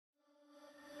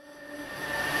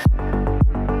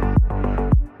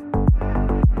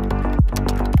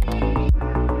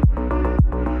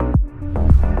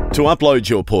To upload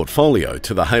your portfolio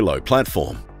to the Halo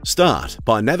platform, start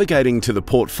by navigating to the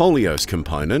Portfolios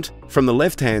component from the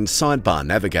left-hand sidebar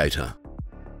navigator.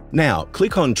 Now,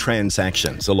 click on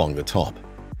Transactions along the top.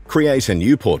 Create a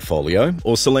new portfolio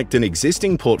or select an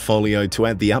existing portfolio to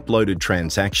add the uploaded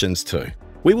transactions to.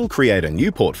 We will create a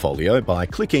new portfolio by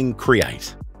clicking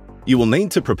Create. You will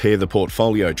need to prepare the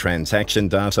portfolio transaction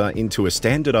data into a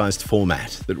standardized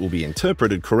format that will be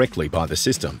interpreted correctly by the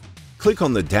system. Click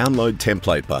on the Download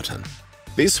Template button.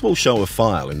 This will show a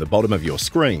file in the bottom of your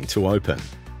screen to open.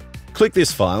 Click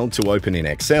this file to open in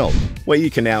Excel, where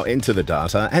you can now enter the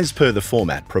data as per the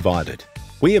format provided.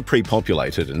 We have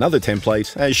pre-populated another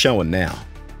template as shown now.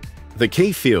 The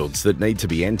key fields that need to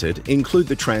be entered include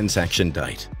the transaction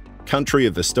date, country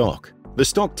of the stock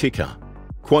ticker,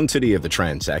 quantity of the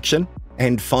transaction,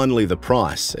 and finally the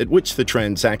price at which the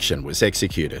transaction was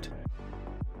executed.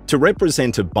 To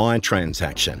represent a buy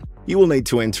transaction, you will need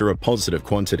to enter a positive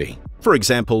quantity, for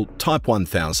example, type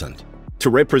 1000. To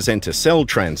represent a sell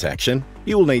transaction,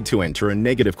 you will need to enter a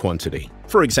negative quantity,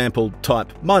 for example,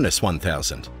 type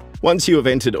 -1000. Once you have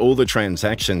entered all the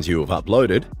transactions you have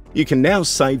uploaded, you can now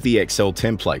save the Excel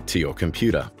template to your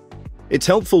computer. It's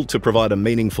helpful to provide a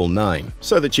meaningful name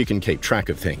so that you can keep track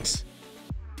of things.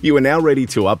 You are now ready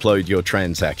to upload your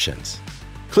transactions.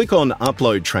 Click on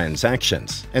Upload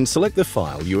Transactions and select the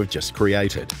file you have just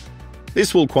created.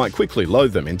 This will quite quickly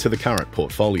load them into the current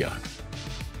portfolio.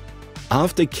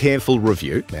 After careful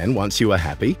review, and once you are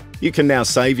happy, you can now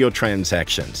save your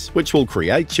transactions, which will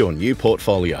create your new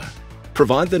portfolio.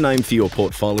 Provide the name for your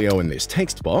portfolio in this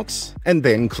text box, and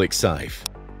then click Save.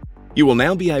 You will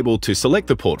now be able to select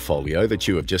the portfolio that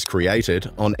you have just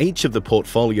created on each of the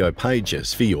portfolio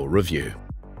pages for your review.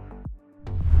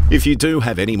 If you do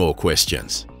have any more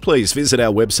questions, please visit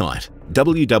our website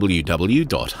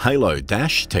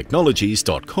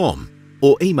www.halo-technologies.com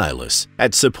or email us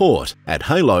at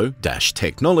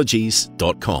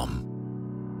support@halo-technologies.com.